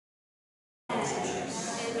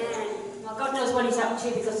Amen. Well, God knows what he's up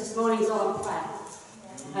to because this morning is all on prayer.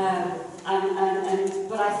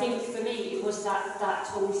 But I think for me it was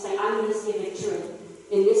that when we say, I'm going to see a victory.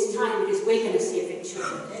 In this time, because we're going to see a victory.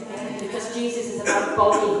 Because Jesus is about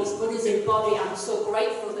body. He's put us in body. I'm so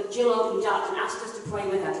grateful that Jill opened up and asked us to pray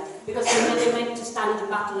with her. Because we're never meant to stand and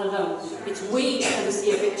battle alone. It's we that are going to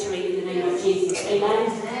see a victory in the name of Jesus.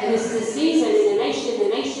 Amen. And this is a season in the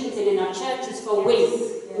nations and in our churches for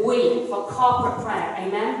for corporate prayer.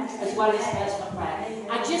 Amen. As well as personal prayer.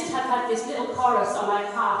 I just have had this little chorus on my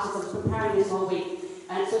heart as I was preparing this whole week.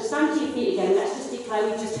 And so stand to your feet again. Let's just declare.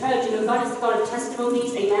 We've just heard, God is the God of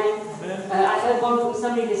testimonies. Amen. I heard one from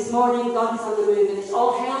somebody this morning. God is on the move. And it's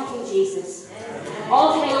all hail King Jesus.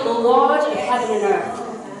 All hail the Lord of heaven and earth.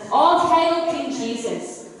 All hail King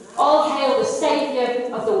Jesus. All hail the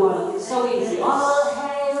Saviour of the world. It's so easy. All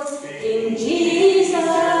hail King Jesus.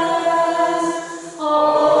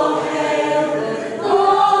 All hail the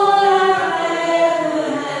Lord of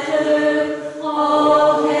heaven and earth.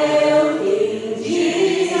 All hail King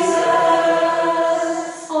Jesus.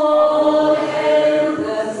 All hail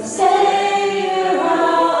the Saviour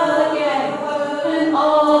again. And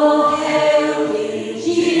all hail King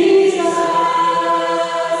Jesus.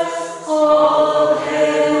 All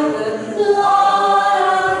hail the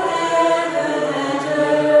Lord of heaven and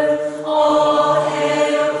earth. All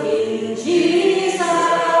hail King Jesus.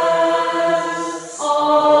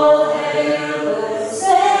 All hail the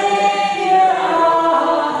Saviour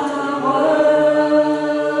of the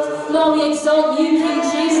world. Lord, we exalt you, King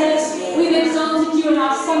Jesus. We've exalted you in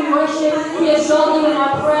our song worship. We exalt you in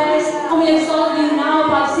our prayers. And we exalt you now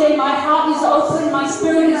by saying, my heart is open, my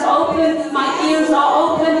spirit is open, my ears are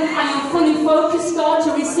open. I am fully focused, God,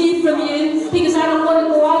 to receive from you. Because I don't want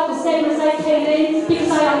to go out the same as I came in.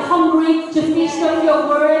 Because I am hungry to feast on your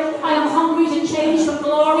word. I am hungry to change from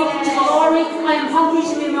glory to glory. I am hungry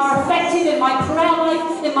to be more effective in my prayer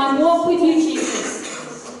life, in my walk with you, Jesus.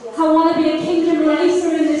 I want to be a kingdom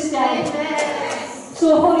releaser in this day.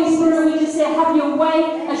 So, Holy Spirit, we just say, have your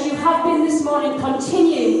way as you have been this morning.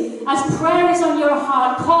 Continue as prayer is on your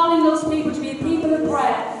heart, calling those people to be people of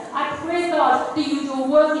prayer. I pray, God, that you do a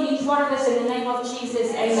work in each one of us in the name of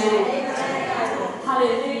Jesus. Amen.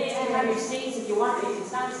 Hallelujah. You can have your seats if you want. You can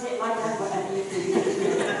stand, sit, lie down, whatever you do.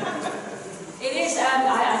 It is, I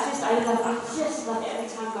just love it every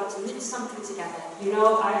time God knits something together. You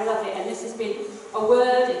know, I love it. And this has been a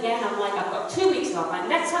word, again, I'm like, I've got 2 weeks off. Like,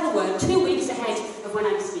 let's have a word 2 weeks ahead of when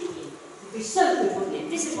I'm speaking. It'd be so good, wouldn't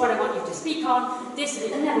it? This is what I want you to speak on. This,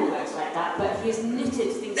 it never works like that, but he has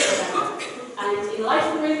knitted things together. And in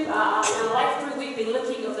Life Group, we've been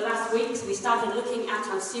looking over the last weeks. We started looking at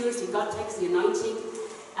how seriously God takes the anointing.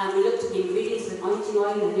 And we looked at the ingredients of anointing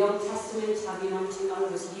oil in the Old Testament, how the anointing oil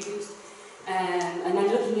was used. And then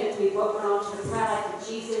looking at, we brought on to the prayer life of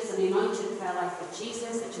Jesus and the anointed prayer life of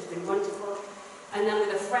Jesus, which has been wonderful. And then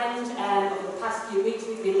with a friend, over the past few weeks,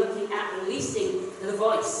 we've been looking at releasing the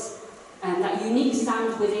voice, and that unique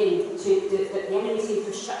sound within that the enemy seems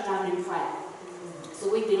to shut down in prayer. So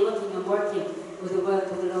we've been looking and working with the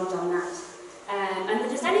work of the Lord on that. And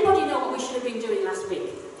does anybody know what we should have been doing last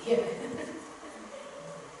week? Yeah.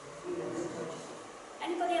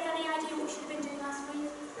 Anybody have any idea what we should have been doing last week?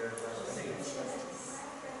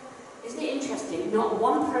 Isn't it interesting? Not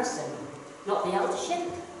one person, not the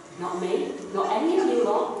eldership, not me, not any of you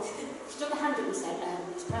lot, stood a hand up and said,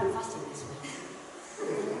 it's prayer and fasting this week.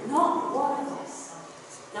 Not one of us.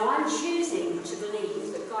 Now I'm choosing to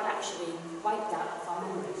believe that God actually wiped that off our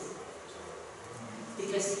memories.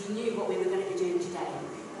 Because he knew what we were going to be doing today.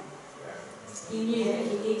 He knew that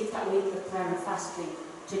he needed that week of prayer and fasting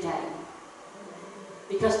today.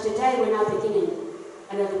 Because today we're now beginning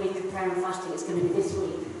another week of prayer and fasting. It's going to be this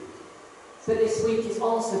week. But this week is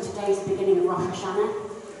also today's the beginning of Rosh Hashanah.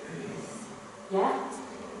 Yeah?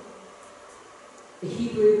 The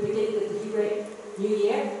Hebrew beginning of the Hebrew New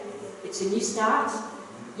Year. It's a new start.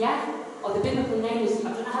 Yeah? Or the biblical name is,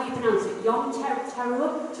 I don't know how you pronounce it, Yom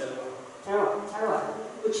Teruah,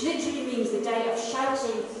 which literally means the day of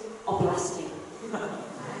shouting or blasting.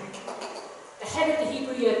 The head of the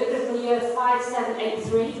Hebrew year, biblical year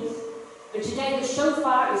 5783. And today the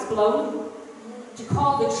shofar is blown to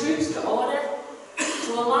call the troops to order,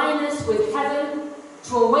 to align us with heaven,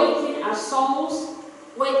 to awaken our souls.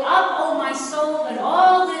 Wake up, O my soul, and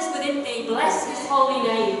all that is within thee, bless his holy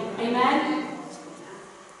name. Amen?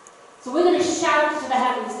 So we're going to shout to the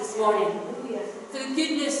heavens this morning. For the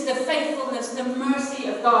goodness, the faithfulness, the mercy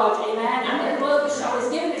of God. Amen? And the Lord was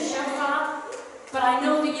given a shofar, but I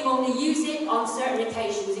know that you only use it on certain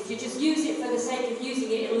occasions. If you just use it for the sake of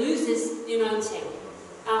using it loses the anointing.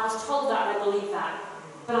 And I was told that and I believe that.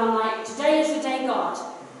 But I'm like, today is the day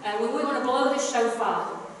we want to blow the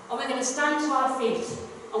shofar, and we're going to stand to our feet,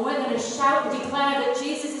 and we're going to shout and declare that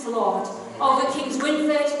Jesus is Lord over Kings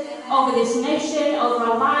Winford, over this nation, over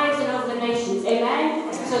our lives, and over the nations.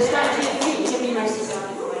 Amen? So stand to your feet and give me mercy, God.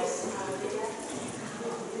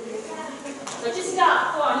 So just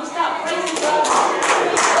start. Go on, you start praising God.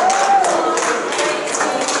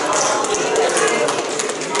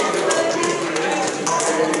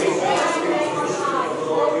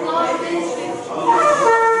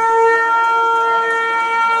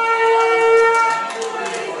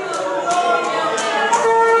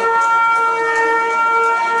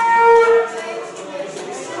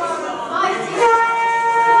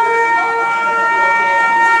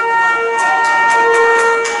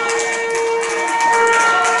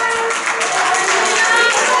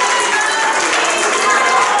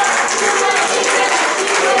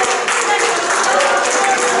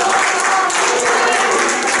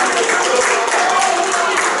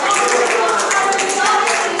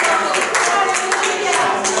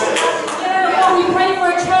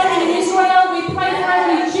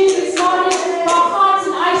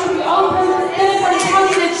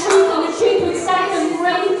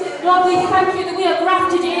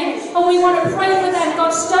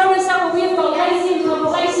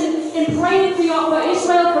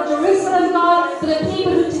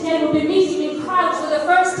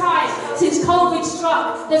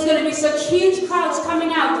 There's going to be such huge crowds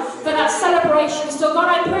coming out for that celebration. So God,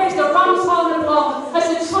 I pray as the ram's horn are blown, as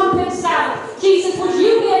the trumpets sound, Jesus, would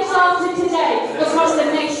you be exalted today across the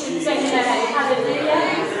nations? Amen. Hallelujah.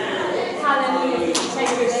 Hallelujah.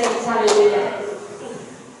 Take your seats. Hallelujah.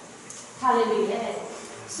 Hallelujah.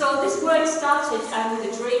 So this word started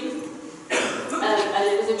with a dream. And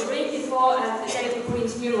it was a dream before the day of the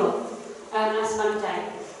Queen's funeral last Monday.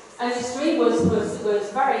 And this dream was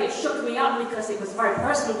very, it shook me up because it was a very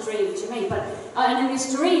personal dream to me. But and in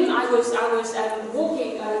this dream, I was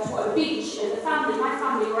walking to a beach, and my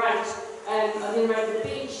family were out on the other end of the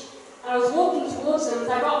beach. And I was walking towards them. As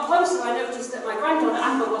I got closer, I noticed that my granddaughter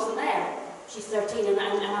Amber wasn't there. She's 13, and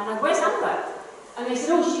I'm like, "Where's Amber?" And they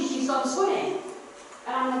said, "Oh, she's gone swimming."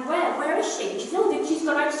 And I'm like, "Where is she?" She said, "No, she's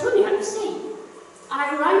gone out swimming at the sea." And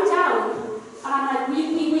I ran down. And I'm like, were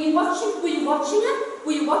you watching? Were you watching her?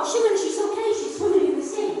 Were you watching? And she's okay, she's swimming in the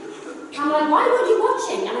sea. I'm like, why weren't you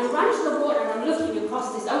watching? And I ran to the water and I'm looking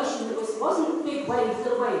across this ocean that wasn't big waves,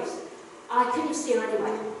 little waves. And I couldn't see her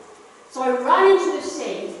anyway. So I ran into the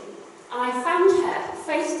sea and I found her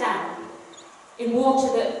face down in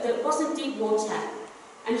water that wasn't deep water.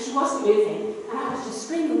 And she wasn't moving. And I was just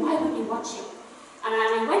screaming, why weren't you watching? And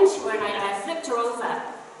I went to her and I flipped her over.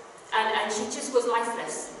 And she just was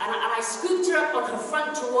lifeless. And I scooped her up on her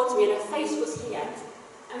front towards me, and her face was here.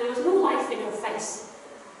 And there was no life in her face.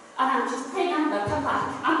 And I'm just, "Hey, Amber, come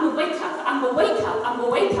back. Amber, wake up. Amber, wake up. Amber,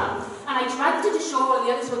 wake up." And I dragged her to shore while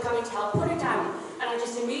the others were coming to help, put her down. And I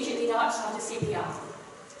just immediately started CPR.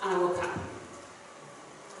 And I woke up.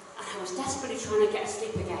 And I was desperately trying to get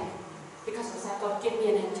asleep again. Because I said, "God, give me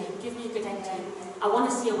an ending. Give me a good ending. I want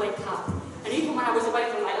to see her wake up." And even when I was awake,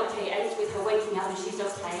 I'm like, okay, it ends with her waking up and she's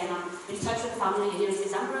okay, and I'm in touch with the family, and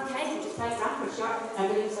is Amber okay? And just pray for Amber, sure,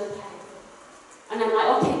 everything's okay. And I'm like,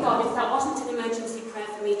 okay, God, if that wasn't an emergency prayer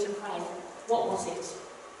for me to pray, what was it?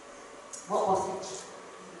 What was it?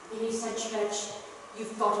 And he said, "Church,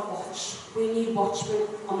 you've got to watch. We need watchmen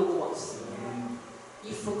on the walls.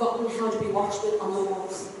 You've forgotten how to be watchmen on the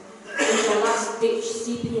walls. And your last-ditch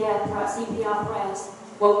CPR prayers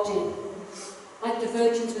won't do. Like the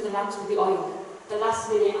virgins with the lamps with the oil. The last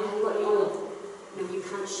minute, I haven't got any oil. No, you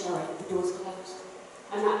can't share it. The door's closed."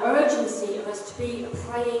 And that urgency of us to be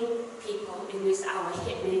praying people in this hour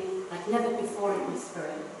hit me like never before in my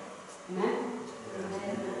spirit. Amen?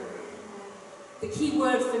 Amen. The key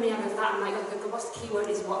word for me out of that, and I go, what's the key word,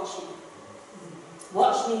 is watching.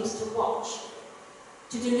 Watch means to watch.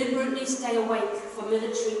 To deliberately stay awake for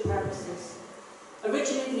military purposes.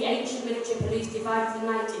 Originally, the ancient military police divided the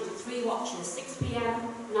night into 3 watches: 6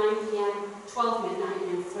 p.m., 9 p.m., 12 midnight,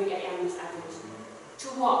 and 3 a.m. was added. To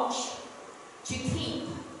watch, to keep,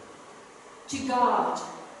 to guard,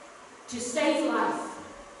 to save life,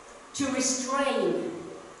 to restrain,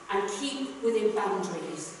 and keep within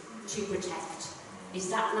boundaries, to protect. Is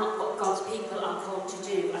that not what God's people are called to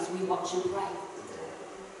do as we watch and pray?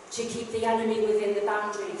 To keep the enemy within the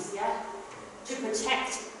boundaries, yeah? To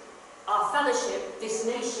protect our fellowship, this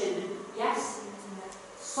nation, yes?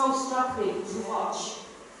 So struck me to watch.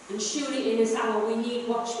 And surely in this hour we need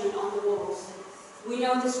watchmen on the walls. We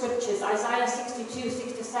know the scriptures, Isaiah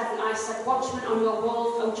 62:6-7, "I set watchmen on your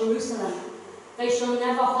walls, O Jerusalem. They shall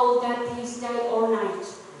never hold their peace day or night.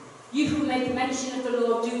 You who make mention of the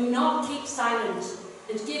Lord, do not keep silent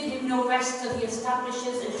and give him no rest till he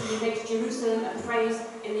establishes and till he makes Jerusalem a praise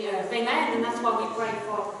in the earth. Amen. And that's why we pray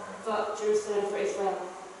for Jerusalem, for Israel.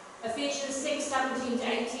 Ephesians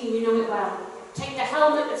 6:17-18, we know it well. Take the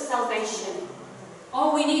helmet of salvation.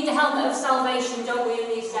 Oh, we need the helmet of salvation, don't we, in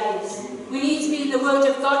these days? We need to be in the Word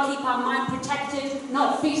of God, keep our mind protected,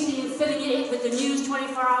 not feasting and filling it with the news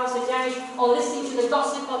 24 hours a day, or listening to the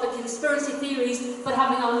gossip or the conspiracy theories, but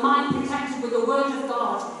having our mind protected with the Word of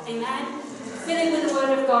God. Amen? Filling with the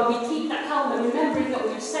Word of God, we keep that helmet, remembering that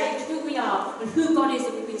we are saved, who we are, and who God is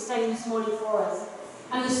that we've been saying this morning for us.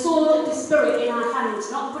 And the sword of the Spirit in our hands,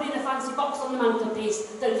 not put in a fancy box on the mantelpiece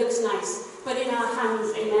that looks nice, but in our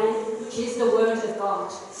hands, amen, which is the Word of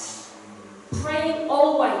God. Praying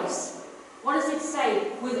always. What does it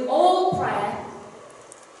say? With all prayer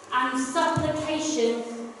and supplication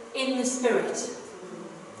in the Spirit.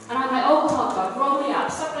 And I'm like, oh God, grow me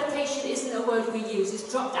up. Supplication isn't a word we use.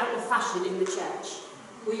 It's dropped out of fashion in the church.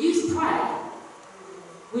 We use prayer.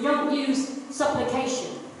 We don't use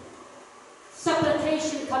supplication.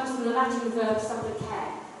 Supplication comes from the Latin verb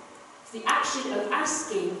supplicare. It's the action of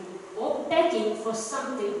asking or begging for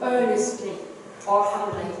something earnestly or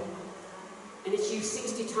humbly. And it's used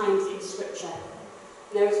 60 times in Scripture.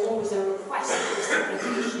 And there is always a request for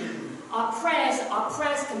supplication. Our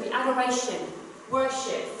prayers can be adoration,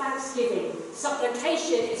 worship, thanksgiving.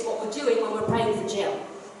 Supplication is what we're doing when we're praying for Jill.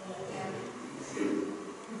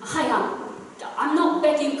 I'm not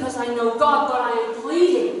begging because I know God, but I am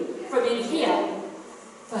pleading from in here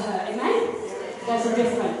for her. Amen? There's a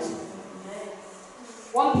difference.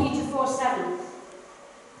 1 Peter 4:7.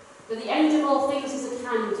 But the end of all things is at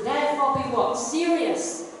hand. Therefore be what?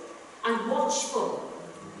 Serious and watchful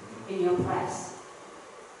in your prayers.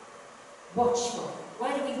 Watchful.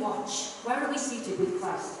 Where do we watch? Where are we seated with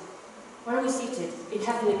Christ? Where are we seated? In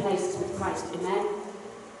heavenly places with Christ. Amen?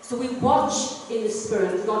 So we watch in the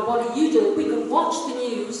Spirit. God, what are you doing? We can watch the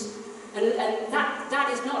news, and that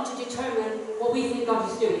is not to determine what we think God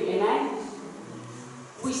is doing. Amen?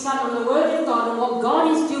 We stand on the Word of God and what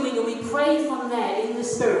God is doing, and we pray from there in the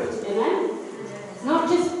Spirit. Amen? Not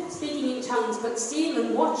just speaking in tongues, but seeing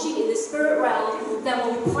and watching in the Spirit realm, then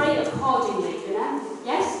we pray accordingly. Amen?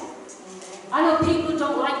 Yes? I know people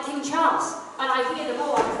don't like King Charles, and I hear them,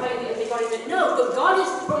 oh, I pray that if God is no, but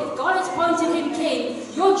if God has appointed him king,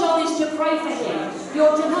 your job is to pray for him.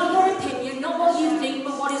 Not your opinion, not what you think,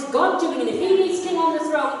 but what is God doing? And if he needs king on the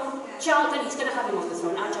throne, Charles, then he's going to have him on the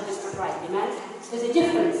throne. Our job is to pray. Amen? There's a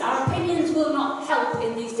difference. Our opinions will not help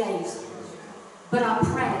in these days, but our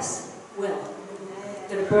prayers will.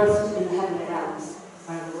 That are birthed in the heavenly realms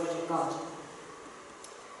by the Word of God.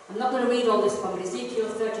 I'm not going to read all this one, but Ezekiel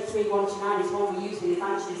 33, 1-9 is one we use in the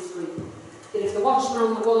evangelist group. That if the watchmen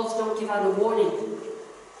on the walls don't give out a warning,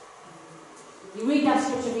 you read that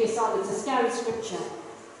scripture for yourself, it's a scary scripture.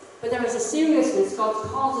 But there is a seriousness. God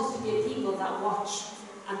calls us to be a people that watch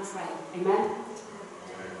and pray. Amen?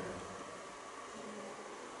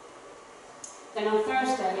 Then on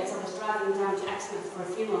Thursday, as I was driving down to Exmouth for a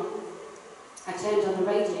funeral, I turned on the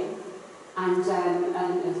radio, and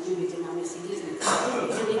Judy didn't have any CDs in the car. You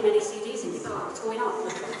didn't need many CDs in your car. What's going on?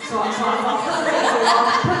 So I thought,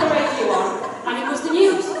 put the radio on, and it was the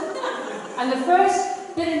news. And the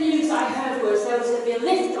first bit of news I heard was there was going to be a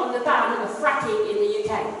lift on the ban of fracking in the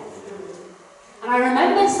UK. And I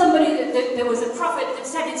remembered somebody that there was a prophet that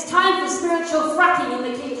said it's time for spiritual fracking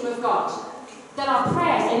in the kingdom of God. That our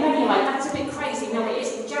prayers, amen, you're like, that's a bit crazy. No, it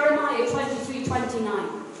isn't. Jeremiah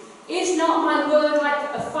 23:29. Is not my word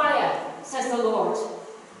like a fire, says the Lord,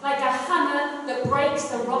 like a hammer that breaks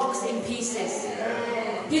the rocks in pieces?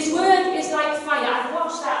 His word is like fire. I've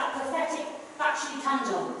watched that pathetic battery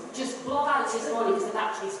candle just blow out this morning because the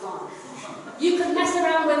battery's gone. You can mess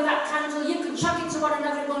around with that candle, you can chuck it to one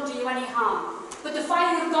another, it won't do you any harm. But the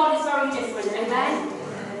fire of God is very different, amen?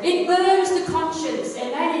 It burns the conscience,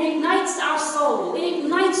 amen? It ignites our soul, it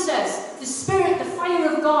ignites us. The Spirit, the fire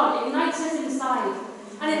of God, ignites us inside.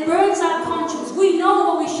 And it burns our conscience. We know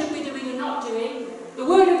what we should be doing and not doing. The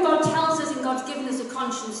Word of God tells us, and God's given us a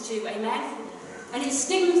conscience too, amen? And it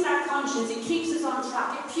stings that conscience, it keeps us on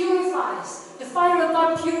track, it purifies. The fire of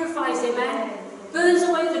God purifies, amen? Burns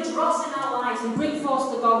away the dross in our lives and brings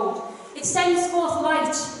forth the gold. It sends forth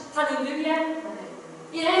light, hallelujah.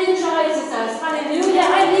 It energizes us, hallelujah.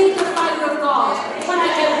 I need the fire of God. When I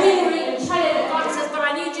get weary and tired, God says, but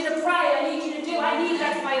I need you to pray, I need you to do, I need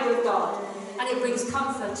that fire of God. And it brings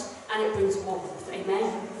comfort and it brings warmth.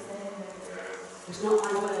 Amen? There's not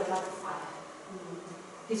my word like a fire.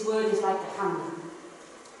 His word is like a hammer.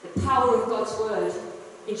 The power of God's word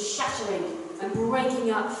is shattering and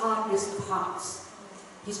breaking up hardness of hearts.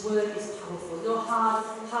 His word is powerful. Your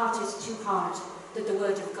heart is too hard. that the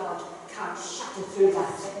Word of God can't shatter through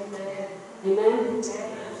that. Amen. Amen.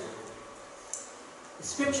 The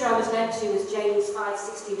scripture I was led to was James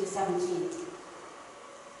 5:16-17.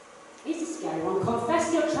 It's a scary one.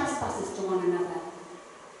 Confess your trespasses to one another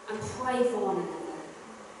and pray for one another.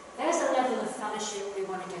 There's a level of fellowship we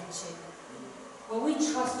want to get to, where we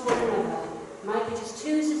trust one another. Might be just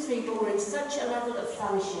 2 to 3, but we're in such a level of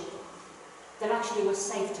fellowship that actually we're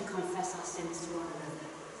safe to confess our sins to one another.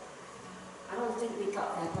 I don't think we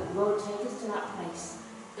got there, but Lord, take us to that place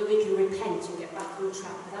that we can repent and get back on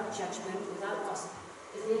track without judgment, without gossip.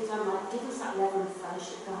 Isn't it time, like, give us that level of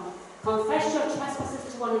fellowship, God. Confess your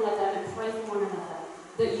trespasses to one another and pray for one another,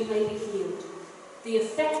 that you may be healed. The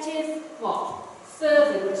effective,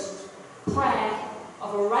 fervent prayer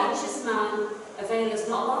of a righteous man availeth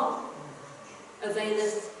not a lot,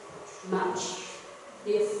 availeth much.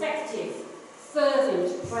 The effective,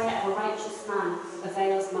 fervent prayer of a righteous man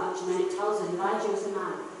avails much. And then it tells us Elijah was a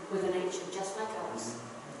man with a nature just like ours,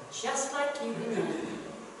 just like you and me.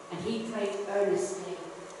 And he prayed earnestly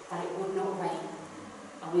that it would not rain.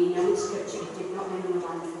 And we know in Scripture it did not rain on the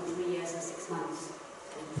land for 3 years and 6 months.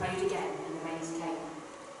 And he prayed again, and the rains came.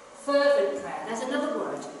 Fervent prayer. There's another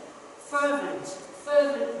word. Fervent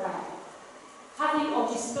prayer. Having or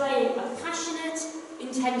displaying a passionate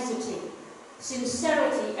intensity,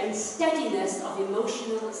 sincerity and steadiness of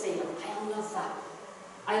emotional zeal. I love that.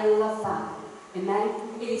 I love that. Amen.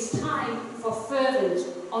 It is time for fervent,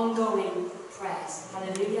 ongoing prayers.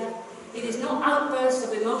 Hallelujah. It is not outbursts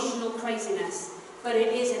of emotional craziness, but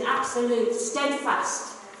it is an absolute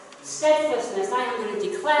steadfastness. I am going to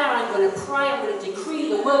declare, I'm going to pray, I'm going to decree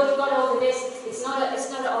the word of God over this. It's not a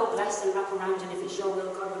oh, bless and wrap around, and if it's your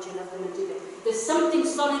will, God, would you love them and do it. There's something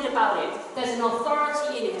solid about it. There's an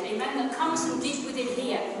authority in it, amen, that comes from deep within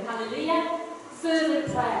here. Hallelujah.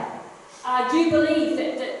 Fervent prayer. I do believe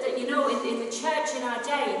that you know, in the church in our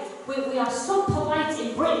day, we are so polite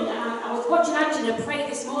in Britain. And I was watching Angela pray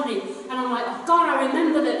this morning, and I'm like, oh God, I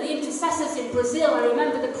remember the intercessors in Brazil. I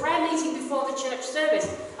remember the prayer meeting before the church service.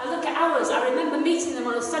 I look at ours. I remember meeting them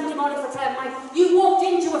on a Sunday morning for prayer. I'm like, you walked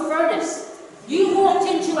into a furnace. You walked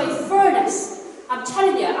into a furnace. I'm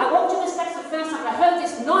telling you, I walked in the steps the first time, and I heard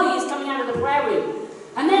this noise coming out of the prayer room.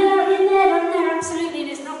 And then they're in there, absolutely,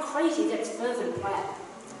 and it's not crazy, that's fervent prayer.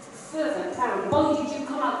 Fervent prayer. Boy, did you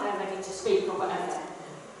come out there ready to speak or whatever.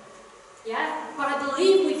 Yeah? But I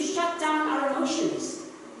believe we've shut down our emotions.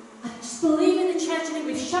 I just believe in the church and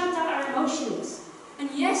we've shut down our emotions. And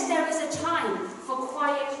yes, there is a time for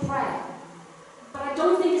quiet prayer. But I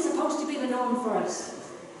don't think it's supposed to be the norm for us.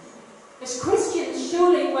 As Christians,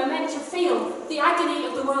 surely we're meant to feel the agony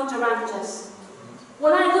of the world around us.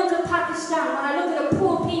 When I look at Pakistan, when I look at the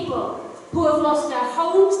poor people who have lost their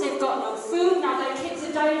homes, they've got no food, now their kids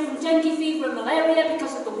are dying from dengue fever and malaria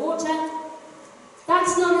because of the water.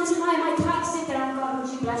 That's not a time I can't sit there and God,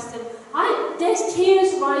 would you bless them. There's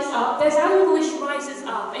tears rise up, there's anguish rises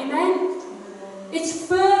up, amen? It's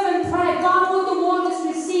fervent prayer. God, would the waters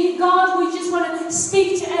receive? God, we just want to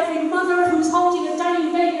speak to every mother who's holding a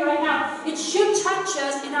dying baby right now. It should touch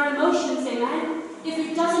us in our emotions, amen? If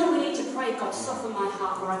it doesn't, we need to pray, God, soften my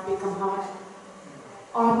heart where I've become hard.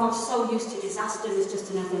 Or I'm not so used to disaster, there's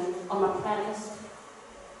just another on my prayer list.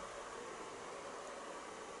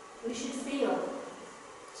 We should feel,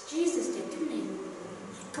 as Jesus did, didn't he?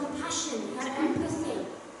 Compassion and empathy.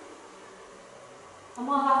 And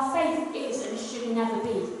while our faith is and should never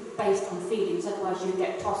be based on feelings, otherwise you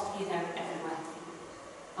get tossed here, there, and everywhere.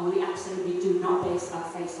 And we absolutely do not base our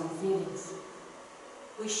faith on feelings.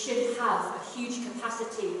 We should have a huge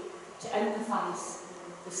capacity to empathise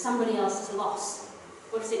with somebody else's loss.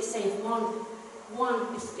 What does it say? If one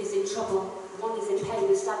is in trouble, one is in pain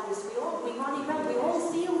and sadness, we all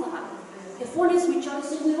feel that. If one is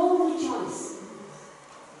rejoicing, we all rejoice.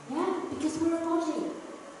 Yeah? Because we're a body.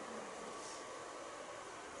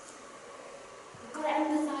 We've got to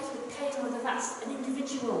empathise with pain, whether that's an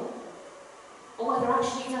individual or whether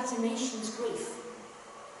actually that's a nation's grief.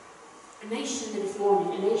 A nation that is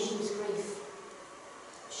mourning, a nation's grief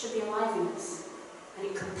should be alive in us, and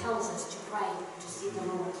it compels us to pray, to seek the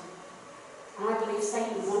Lord. And I believe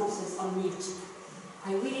Satan wants us on mute.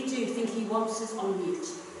 I really do think he wants us on mute.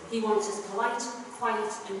 He wants us polite,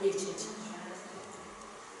 quiet, and muted.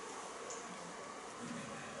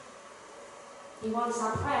 He wants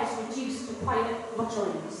our prayers reduced to quiet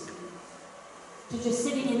mutterings, to just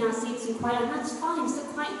sitting in our seats and quiet, and that's fine, so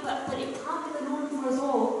quiet, but it can't be the norm for us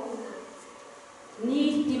all.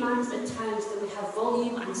 Need demands at times that we have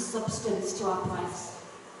volume and substance to our prayers.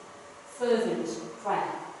 Fervent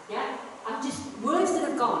prayer. Yeah? And just words that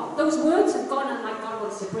have gone. Those words have gone and like God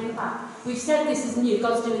wants to bring back. We've said this is new.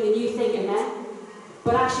 God's doing a new thing, amen?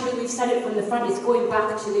 But actually, we've said it from the front, it's going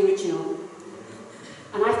back to the original.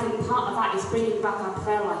 And I think part of that is bringing back our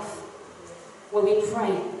prayer life, where we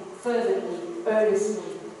pray fervently, earnestly,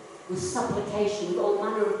 with supplication, with all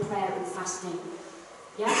manner of prayer and fasting.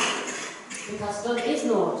 Yeah? Because God is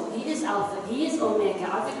Lord, He is Alpha, He is Omega.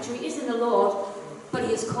 Our victory is in the Lord, but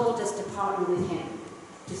He has called us to partner with Him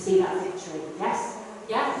to see that victory. Yes?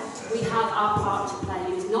 Yeah? We have our part to play.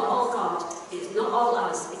 It is not all God, it is not all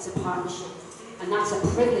us, it's a partnership. And that's a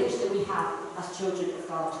privilege that we have as children of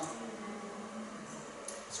God.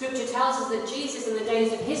 Scripture tells us that Jesus, in the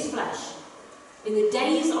days of His flesh, He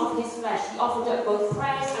offered up both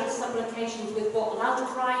prayers and supplications with both loud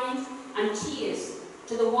crying and tears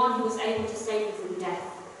to the one who was able to save him from death,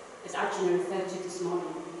 as Arjuna referred to this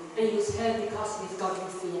morning. And He was heard because of His godly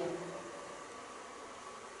fear.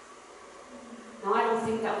 Now, I don't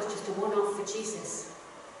think that was just a one-off for Jesus.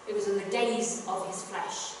 It was in the days of His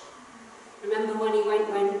flesh. Remember when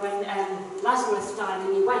Lazarus died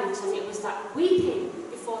and He went, and it was that weeping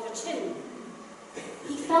before the tomb.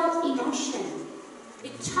 He felt emotion.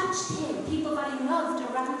 It touched Him, people that He loved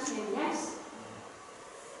around Him, yes?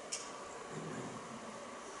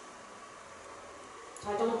 So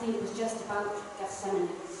I don't think it was just about Gethsemane.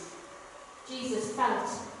 Jesus felt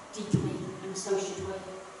deeply, and so should we.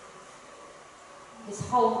 His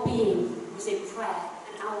whole being was in prayer,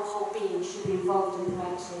 and our whole being should be involved in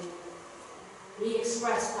prayer too. And He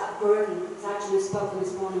expressed that burden, as Arjuna spoken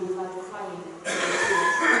this morning, without crying.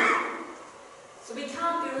 So we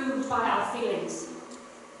can't be moved by our feelings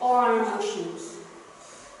or our emotions.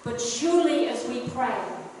 But surely as we pray,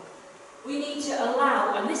 we need to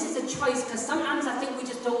allow, and this is a choice, because sometimes I think we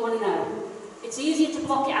just don't want to know. It's easier to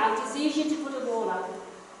block it out, it's easier to put a wall up.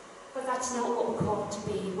 But that's not what we're called to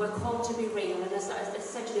be. We're called to be real. And as I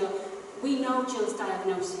said, we know Jill's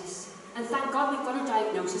diagnosis. And thank God we've got a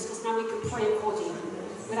diagnosis, because now we can pray accordingly,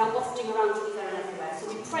 without wafting around to there and everywhere. So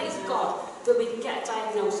we praise God that we can get a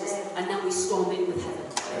diagnosis, and then we storm in with heaven.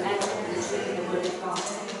 Amen? And it's really the word of God.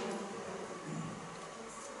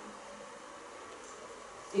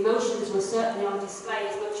 Emotions were certainly on display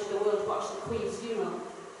as much of the world watched the Queen's funeral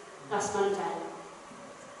last Monday.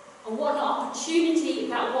 And what an opportunity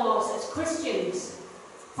that was as Christians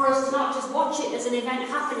for us to not just watch it as an event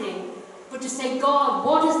happening, but to say, God,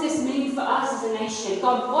 what does this mean for us as a nation?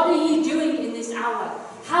 God, what are you doing in this hour?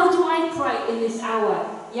 How do I pray in this hour?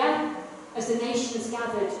 Yeah? As the nations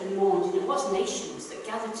gathered and mourned. And it was nations that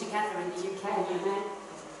gathered together in the UK, amen?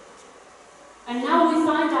 And now we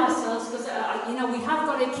find ourselves, because, we have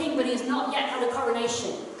got a king, but he has not yet had a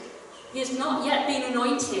coronation. He has not yet been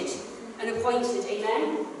anointed and appointed,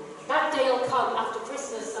 amen? That day will come after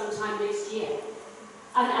Christmas sometime next year.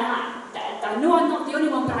 And I know I'm not the only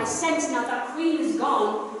one, but I sense now that Queen is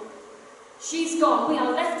gone. She's gone. We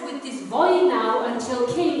are left with this void now until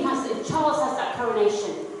Charles has that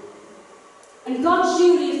coronation. And God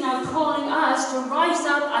surely is now calling us to rise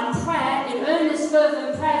up and pray in earnest,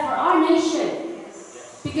 fervent prayer for our nation.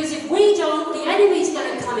 Because if we don't, the enemy's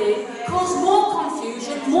going to come in, cause more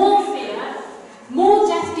confusion, more fear, more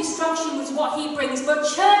death, destruction was what he brings. But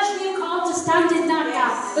church, we are called to stand in that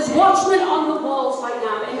gap as watchmen on the walls right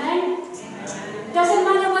now. Amen? Doesn't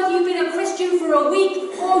matter whether you've been a Christian for a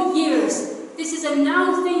week or years. This is a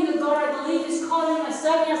now thing that God, I believe, is calling us,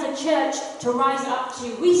 certainly as a church, to rise up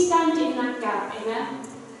to. We stand in that gap. Amen?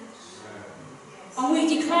 And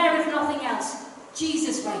we declare, if nothing else,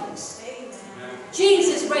 Jesus reigns.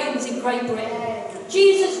 Jesus reigns in Great Britain.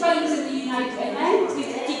 Jesus reigns in the United Kingdom. Amen? We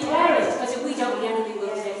declare it, because if we don't, the enemy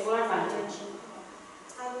will take full advantage.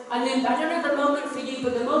 And then, I don't know the moment for you,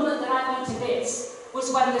 but the moment that I went to bits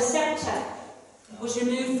was when the sceptre was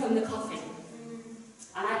removed from the coffin.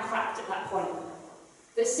 And I cracked at that point.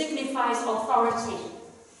 That signifies authority,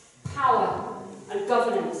 power, and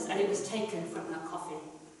governance, and it was taken from that coffin.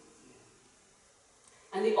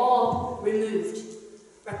 And the orb removed,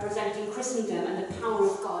 representing Christendom and the power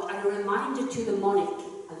of God, and a reminder to the monarch,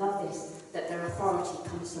 I love this, that their authority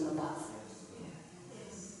comes from above.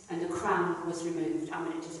 And the crown was removed. I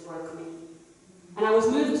mean, it just broke me. And I was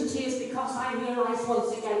moved to tears because I realised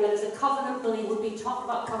once again that as a covenant believer, we talk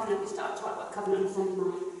about covenant, we start to talk about covenant on Sunday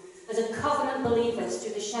morning. As a covenant believers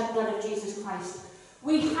through the shed blood of Jesus Christ,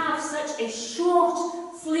 we have such a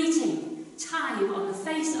short, fleeting time on the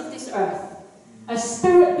face of this earth. As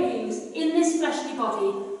spirit beings in this fleshly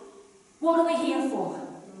body, what are we here for?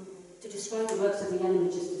 To destroy the works of the enemy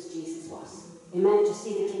just as Jesus was. Amen? To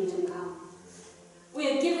see the kingdom come. We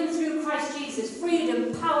are given through Christ Jesus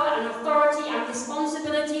freedom, power and authority and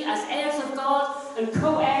responsibility as heirs of God and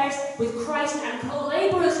co-heirs with Christ and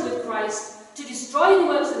co-laborers with Christ to destroy the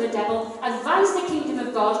works of the devil, advance the kingdom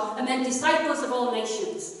of God, and make disciples of all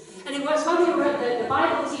nations. And it was when we were at the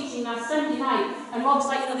Bible teaching last Sunday night, and Rob's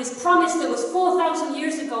like, this promise that was 4,000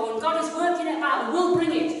 years ago, and God is working it out, and we'll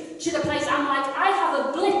bring it to the place. I'm like, I have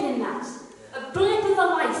a blip in that. A blip of a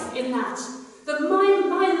life in that. That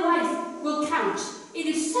my life will count. It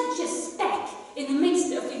is such a speck in the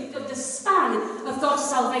midst of the span of God's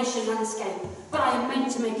salvation landscape. But I am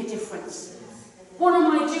meant to make a difference. What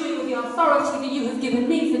am I doing with the authority that you have given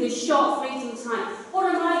me for this short, fleeting time? What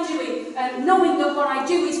am I doing, knowing that what I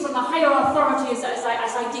do is from a higher authority as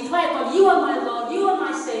I declare, God, you are my Lord, you are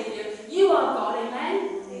my Saviour, you are God,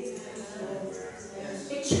 amen?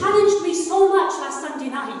 It challenged me so much last Sunday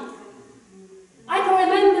night. I can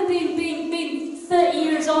remember being 30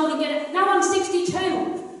 years old and getting, now I'm 62.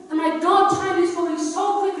 And my God, time is going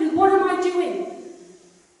so quickly, what am I doing?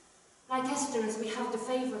 Like Esther, as we have the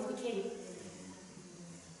favour of the King.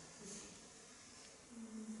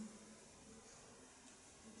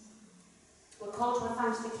 We're called to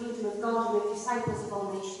advance the kingdom of God and make disciples of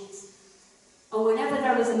all nations. And whenever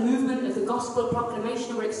there is a movement of the gospel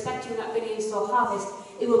proclamation, we're expecting that billion-soul harvest,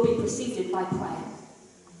 it will be preceded by prayer.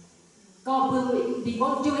 He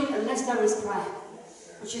won't do it unless there is prayer.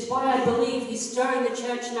 Which is why I believe He's stirring the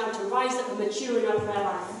church now to rise up and mature in our prayer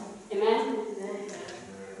life. Amen?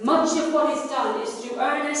 Much of what is done is through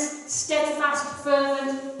earnest, steadfast,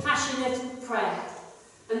 fervent, passionate prayer.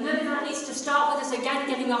 And none of that needs to start with us again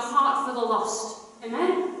getting a heart for the lost.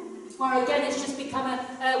 Amen? Where again it's just become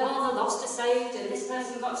the lost are saved and this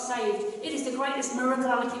person got saved. It is the greatest miracle,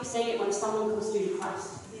 and I keep saying it, when someone comes through to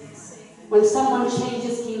Christ. When someone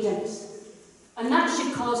changes kingdoms. And that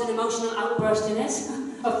should cause an emotional outburst in us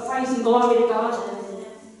of praise and glory to God.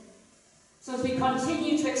 So as we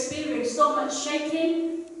continue to experience so much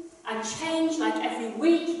shaking and change, like every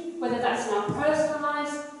week, whether that's in our personal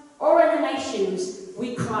lives or in the nations,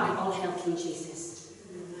 we cry, all hail King Jesus.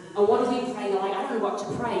 And what do we pray? You're like, I don't know what to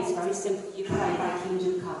pray. It's very simple. You pray, thy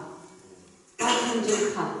kingdom come. Thy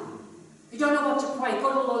kingdom come. If you don't know what to pray, go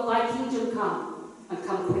to the Lord, thy kingdom come, and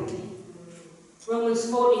come quickly. Romans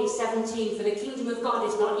 14:17, for the kingdom of God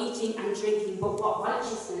is not eating and drinking, but what?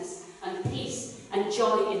 Righteousness and peace and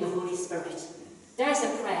joy in the Holy Spirit. There's a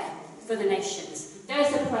prayer for the nations.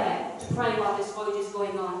 There's a prayer to pray while this void is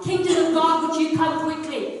going on. Kingdom of God, would you come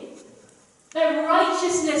quickly? Let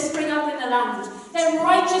righteousness spring up in the land. Let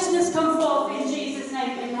righteousness come forth in Jesus'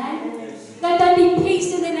 name, amen? Let there be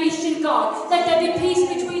peace in the nation, God. Let there be peace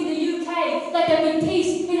between the UK. Let there be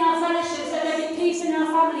peace in our fellowships. Let there be peace in our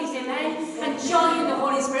families, amen? And joy in the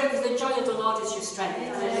Holy Spirit, because the joy of the Lord is your strength.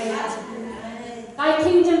 Amen. Thy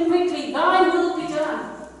kingdom quickly, thy will be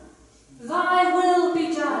done. Thy will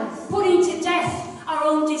be done. Putting to death our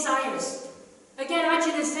own desires. Again,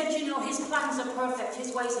 Ajahn has said, his plans are perfect.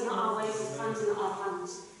 His ways are not our ways. His plans are not our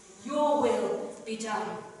plans. Your will be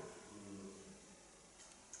done.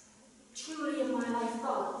 Truly in my life,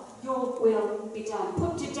 God, your will be done.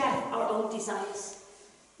 Put to death our own desires.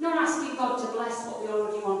 Not asking God to bless what we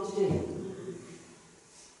already want to do,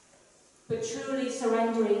 but truly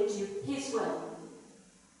surrendering to His will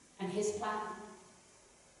and His plan.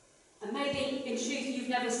 And maybe, in truth, you've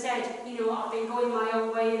never said, I've been going my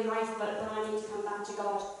own way in life, but I need to come back to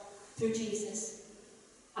God through Jesus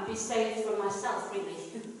and be saved from myself,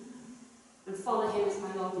 really, and follow Him as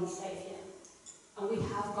my Lord and Saviour. And we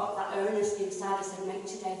have got that earnest inside us and make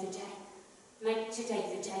today the day. Make today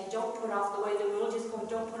the day. Don't put off the way the world is going.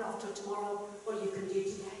 Don't put off till tomorrow what you can do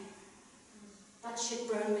today. That should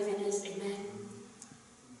burn within us, amen.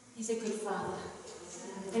 He's a good Father,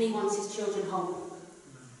 and He wants His children home.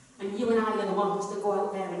 And you and I are the ones that go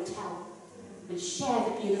out there and tell and share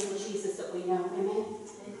the beautiful Jesus that we know, amen.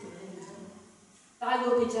 Thy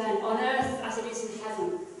will be done on earth as it is in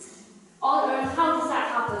heaven. On earth, how does that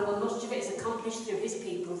happen? Well, much of it is accomplished through His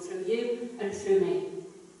people, through you and through me.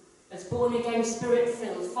 As born-again,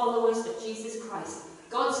 Spirit-filled followers of Jesus Christ.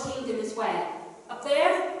 God's kingdom is where? Up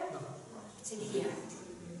there? It's in here.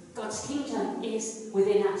 God's kingdom is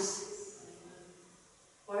within us.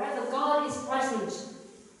 Wherever God is present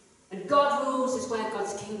and God rules is where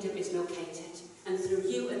God's kingdom is located. And through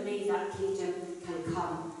you and me, that kingdom can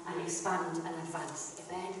come and expand and advance.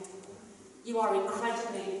 Amen. You are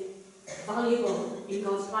incredibly valuable in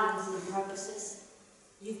God's plans and purposes.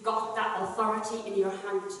 You've got that authority in your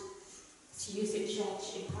hand to use it,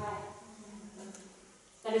 church, in prayer.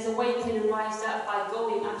 That is awaken and rise up by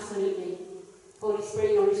going, absolutely. Holy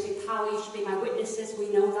Spirit, you receive power, you should be my witnesses. We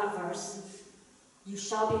know that verse. You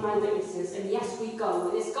shall be my witnesses. And yes, we go.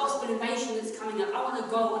 With this gospel invasion that's coming up, I want to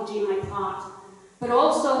go and do my part. But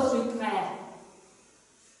also through prayer.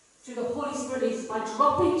 through the Holy Spirit leads us by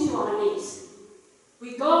dropping to our knees.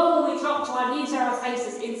 We go and we drop to our knees or our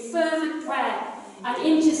faces in fervent prayer and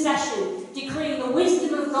intercession, decreeing the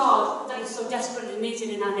wisdom of God that is so desperately needed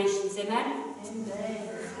in our nations. Amen? Amen.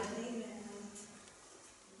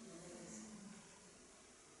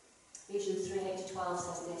 Ephesians 3:8-12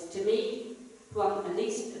 says this: To me, who am the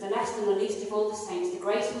least and the least of all the saints, the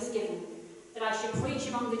grace was given that I should preach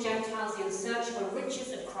among the Gentiles the unsearchable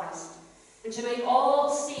riches of Christ, and to make all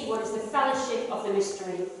see what is the fellowship of the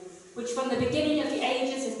mystery, which from the beginning of the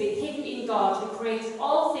ages has been hidden in God, who created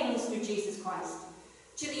all things through Jesus Christ,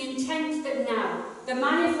 to the intent that now the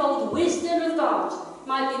manifold wisdom of God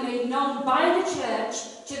might be made known by the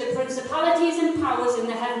church to the principalities and powers in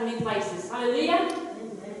the heavenly places. Hallelujah!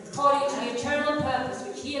 According to the eternal purpose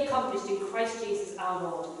which he accomplished in Christ Jesus our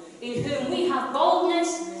Lord, in whom we have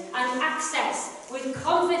boldness and access with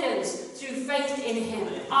confidence through faith in him.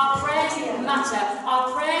 Our prayers matter.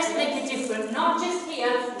 Our prayers make a difference, not just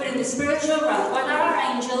here, but in the spiritual realm, where there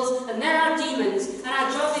are angels and there are demons, and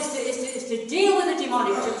our job is to deal with the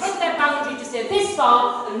demonic, to put their boundary, to say this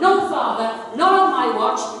far and no farther, not on my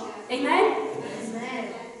watch. Amen?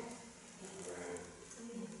 Amen.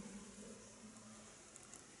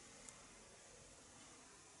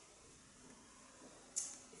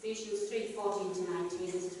 Ephesians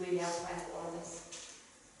 3:14-19, this is really our prayer for all of us.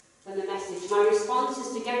 From the message, my response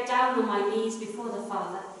is to get down on my knees before the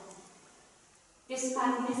Father, this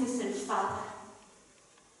magnificent Father,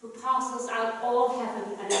 who parcels out all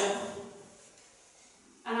heaven and earth.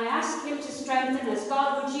 And I ask him to strengthen us.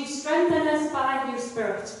 God, would you strengthen us by your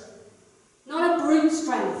Spirit? Not a brute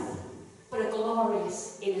strength, but a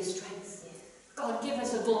glorious inner strength. God, give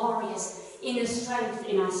us a glorious inner strength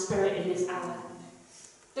in our spirit in this hour.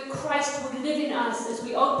 That Christ would live in us as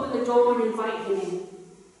we open the door and invite him in.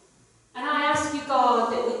 And I ask you,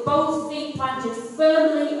 God, that with both feet planted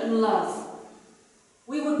firmly in love,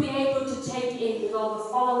 we would be able to take in with all the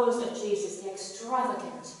followers of Jesus the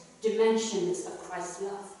extravagant dimensions of Christ's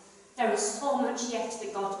love. There is so much yet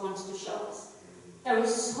that God wants to show us. There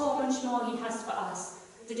is so much more he has for us.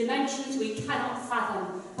 The dimensions we cannot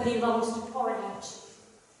fathom, but he longs to pour it out.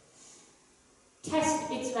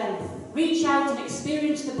 Test its length. Reach out and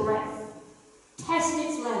experience the breadth. Test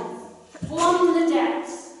its length. Plumb the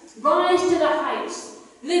depths. Rise to the heights.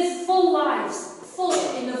 Live full lives, full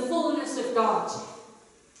in the fullness of God.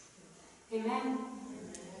 Amen.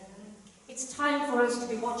 It's time for us to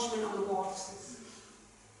be watchmen on the walls.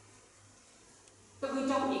 But we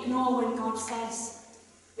don't ignore when God says,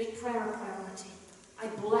 make prayer a priority. I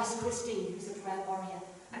bless Christine, who's a prayer warrior.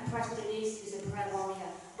 I press Denise, who's a prayer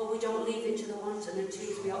warrior. But we don't leave it to the ones and the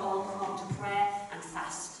twos. We are all called to prayer and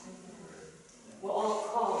fast. We're all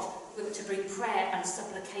called to bring prayer and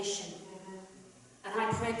supplication. And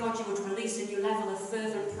I pray, God, you would release a new level of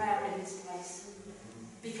fervent prayer in this place.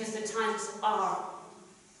 Because the times are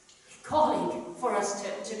calling for us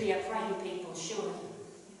to be a praying people, surely.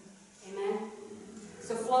 Amen?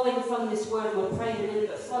 So flowing from this word, we'll pray in a minute,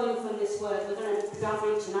 but flowing from this word, we're going to be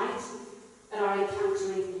gathering tonight at our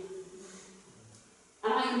encounter evening.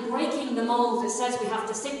 And I am breaking the mold that says we have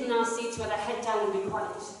to sit in our seats with our head down and be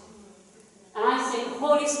quiet. And I say,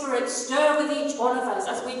 Holy Spirit, stir with each one of us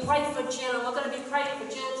as we pray for Jill, and we're going to be praying for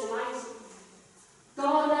Jill tonight.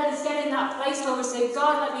 God, let us get in that place where we say,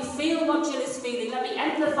 God, let me feel what Jill is feeling. Let me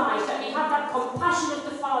empathize. Let me have that compassion of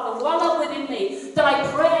the Father well up within me, that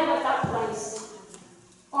I pray at that place.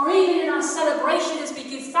 Or even in our celebration as we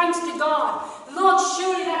give thanks to God. Lord,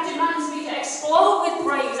 surely that demands me to explode with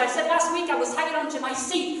praise. I said last week I was hanging on to my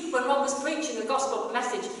seat when Rob was preaching the gospel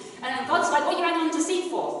message. And God's like, what are you hanging on to seat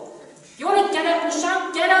for? If you want to get up and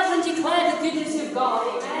shout, get up and declare the goodness of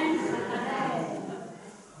God. Amen.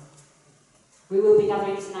 We will be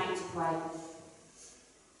gathering tonight to pray.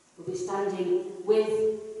 We'll be standing with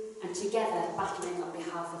and together battling on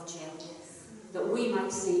behalf of Jill, that we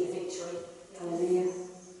might see a victory. Hallelujah.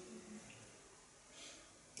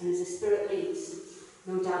 And as the Spirit leads,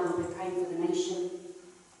 no doubt we'll be praying for the nation,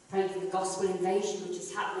 praying for the gospel invasion which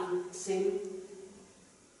is happening soon,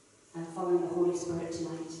 and following the Holy Spirit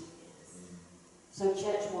tonight. So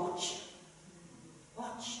church, watch.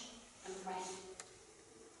 Watch and pray.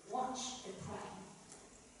 Watch and pray.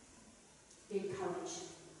 Be encouraged.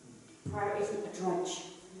 Prayer isn't a drudge.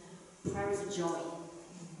 Prayer is a joy.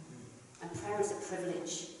 And prayer is a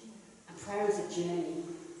privilege. And prayer is a journey.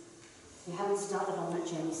 If you haven't started on that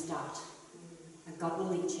journey, start. And God will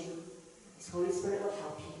lead you. His Holy Spirit will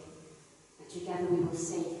help you. And together we will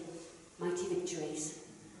see mighty victories.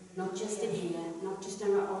 Not just in here, not just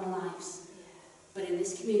in our own lives, but in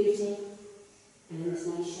this community, and in this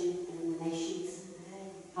nation, and in the nations.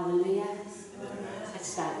 Hallelujah. Let's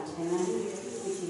stand. Amen.